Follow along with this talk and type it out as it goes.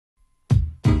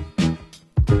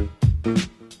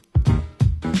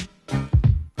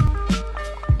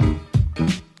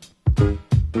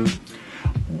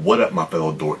What up, my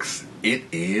fellow dorks? It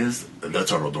is the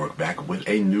Turtle Dork back with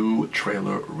a new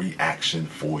trailer reaction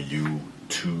for you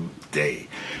today.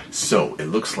 So it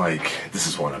looks like this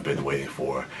is one I've been waiting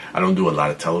for. I don't do a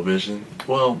lot of television.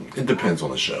 Well, it depends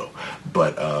on the show,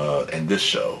 but and this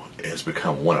show has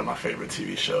become one of my favorite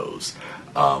TV shows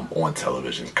on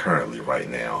television currently right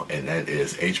now, and that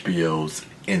is HBO's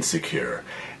Insecure.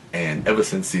 And ever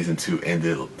since season 2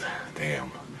 ended, damn,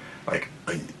 like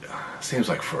seems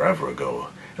like forever ago,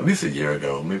 at least a year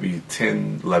ago, maybe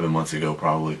 10, 11 months ago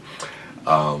probably,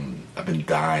 I've been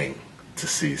dying to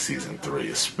see season 3,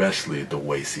 especially the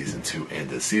way season 2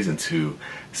 ended. Season 2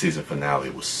 season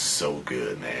finale was so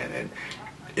good, man, and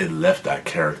it left our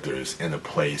characters in a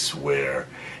place where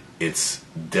it's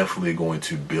definitely going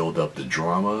to build up the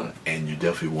drama, and you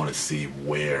definitely want to see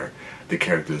where the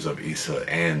characters of Issa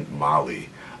and Molly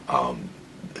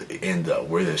end up,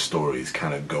 where their stories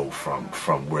kind of go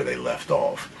from where they left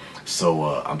off. So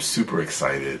I'm super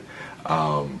excited.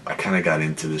 I kind of got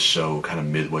into this show kind of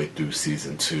midway through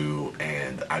season 2,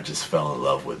 and I just fell in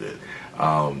love with it.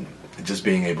 Just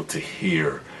being able to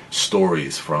hear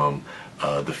stories from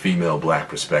the female black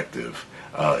perspective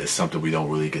is something we don't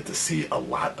really get to see a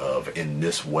lot of in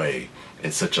this way,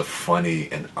 in such a funny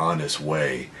and honest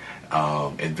way,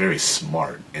 and very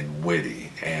smart and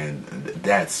witty. And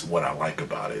that's what I like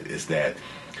about it, is that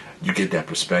you get that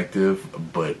perspective,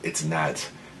 but it's not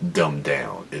dumbed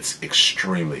down. It's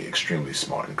extremely, extremely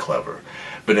smart and clever.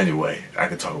 But anyway, I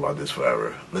could talk about this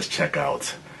forever. Let's check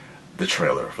out the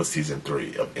trailer for season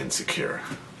 3 of Insecure.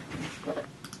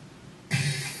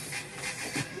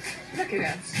 Look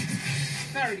at us.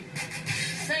 30.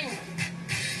 Single.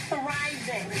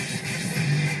 Thriving.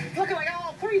 Looking like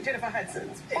all 3 Jennifer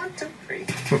Hudsons. 1, 2, 3.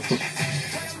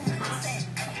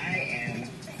 I am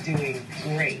doing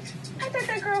great. I think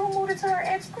that girl who moved into her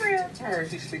ex-crib. I heard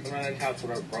she's sleeping on that couch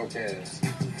with her broke ass.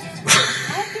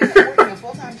 I've been working a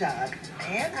full-time job,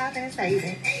 and I've been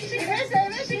saving. She been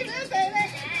saving, she been saving.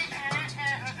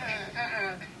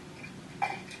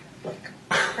 Look,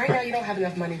 right now you don't have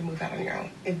enough money to move out on your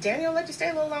own. If Daniel let you stay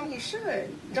a little long, you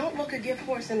should. Don't look a gift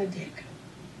horse in the dick.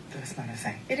 That's not a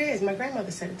thing. It is. My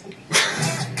grandmother said it to me.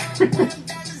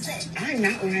 I'm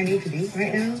not where I need to be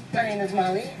right now. My name is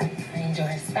Molly. I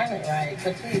enjoy Spanish ride,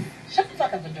 but please, shut the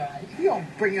fuck up and drive. You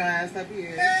don't bring your ass up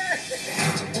here.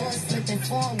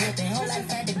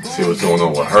 See what's going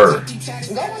on with her.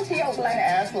 Go into your black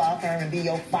ass law firm and be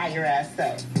your fire ass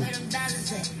self.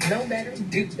 No better,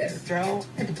 do better. Throw,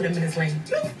 had to put him in his lane.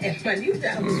 And my new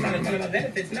job was trying to tell him about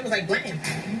benefits, and I was like, blam,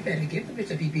 you better give the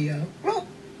bitch a PPO. Well,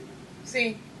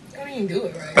 see, I don't even do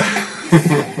it right.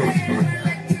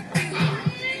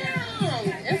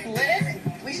 It's lit.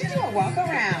 We should do a walk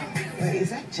around. Wait, is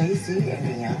that JC and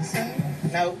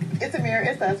Beyonce? No, it's Amir.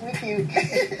 It's us. We cute.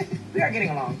 We are getting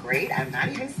along great. I'm not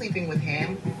even sleeping with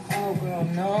him. Oh, girl,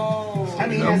 no. I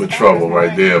mean, I'm in trouble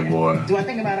right there, boy. Do I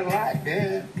think about it a lot?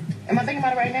 Duh. Am I thinking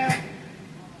about it right now?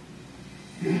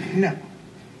 No.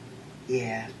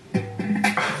 Yeah.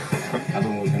 I've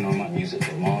been working on my music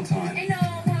for a long time.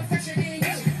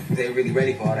 They really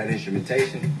ready for all that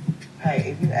instrumentation?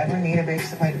 Hey, if you ever need a bitch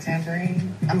to play the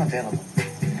tambourine, I'm available.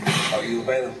 Are you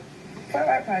available? For the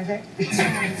right project. So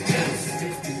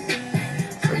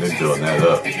they're doing that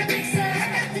up.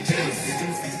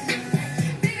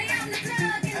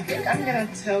 I think I'm gonna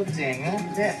tell Daniel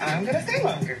that I'm gonna stay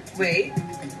longer. Wait,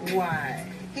 why?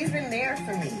 He's been there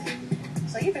for me.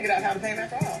 So you figured out how to pay him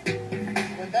after all.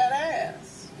 With that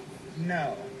ass.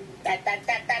 No. That ass.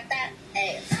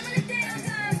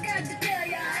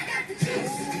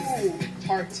 Ooh,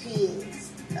 tartines.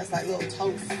 That's like little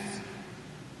toast.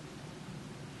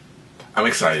 I'm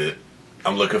excited.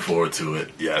 I'm looking forward to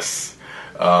it. Yes.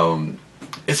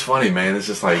 It's funny, man. It's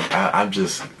just like I'm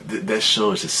just that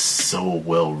show is just so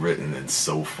well written and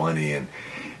so funny, and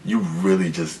you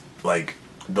really just like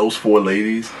those 4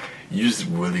 ladies. You just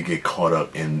really get caught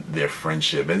up in their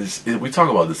friendship, and we talk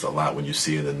about this a lot when you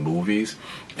see it in movies,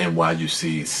 and why you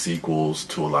see sequels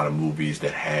to a lot of movies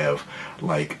that have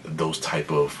like those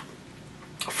type of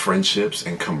friendships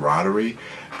and camaraderie.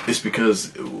 It's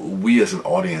because we as an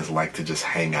audience like to just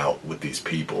hang out with these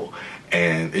people,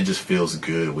 and it just feels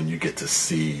good when you get to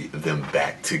see them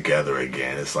back together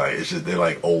again. It's just they're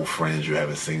like old friends you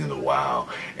haven't seen in a while.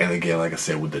 And again, like I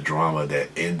said, with the drama that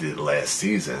ended last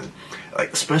season,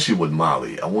 like especially with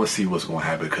Molly, I want to see what's going to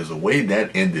happen, because the way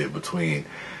that ended between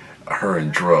her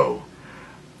and Dro,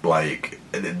 like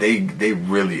they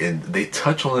really, and they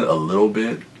touch on it a little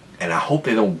bit, and I hope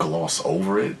they don't gloss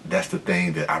over it. That's the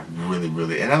thing that I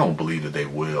really, and I don't believe that they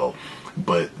will,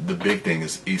 but the big thing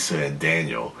is Issa and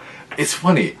Daniel. It's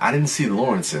funny, I didn't see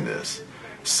Lawrence in this.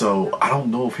 So I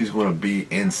don't know if he's going to be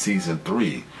in season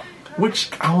 3, which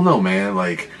I don't know, man.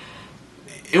 Like,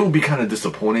 it would be kind of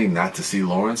disappointing not to see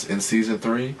Lawrence in season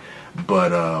 3,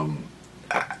 but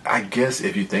I guess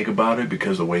if you think about it,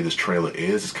 because the way this trailer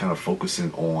is, it's kind of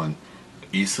focusing on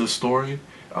Issa's story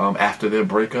after their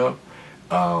breakup.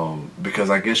 Because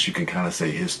I guess you can kind of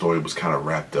say his story was kind of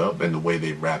wrapped up, and the way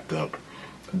they wrapped up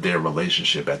their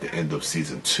relationship at the end of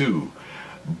season 2.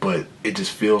 But it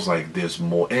just feels like there's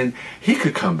more, and he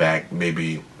could come back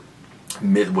maybe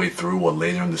midway through or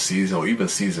later in the season or even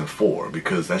season 4,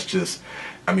 because that's just,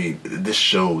 I mean, this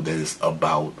show that is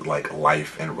about like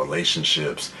life and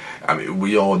relationships. I mean,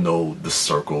 we all know the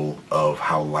circle of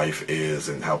how life is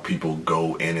and how people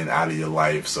go in and out of your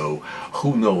life. So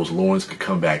who knows, Lawrence could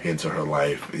come back into her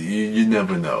life. You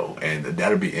never know, and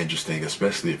that'll be interesting,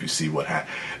 especially if you see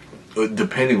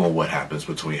depending on what happens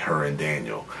between her and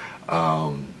Daniel.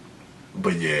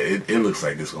 But yeah, it looks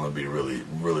like it's going to be really,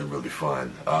 really, really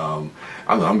fun.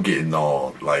 I'm getting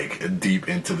all like deep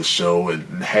into the show,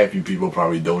 and half you people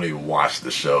probably don't even watch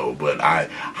the show, but I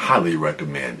highly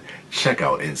recommend check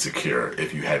out Insecure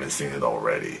if you haven't seen it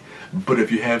already. But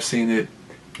if you have seen it,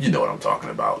 you know what I'm talking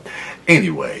about.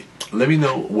 Anyway, let me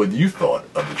know what you thought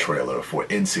of the trailer for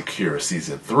Insecure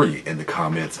Season 3 in the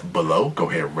comments below. Go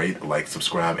ahead, rate, like,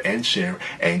 subscribe, and share.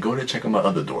 And go ahead and check out my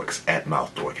other dorks, at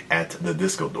MouthDork, at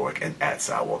TheDiscoDork, and at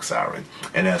Sidewalk Siren.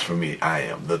 And as for me, I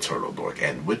am the Turtle Dork.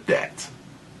 And with that,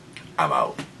 I'm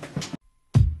out.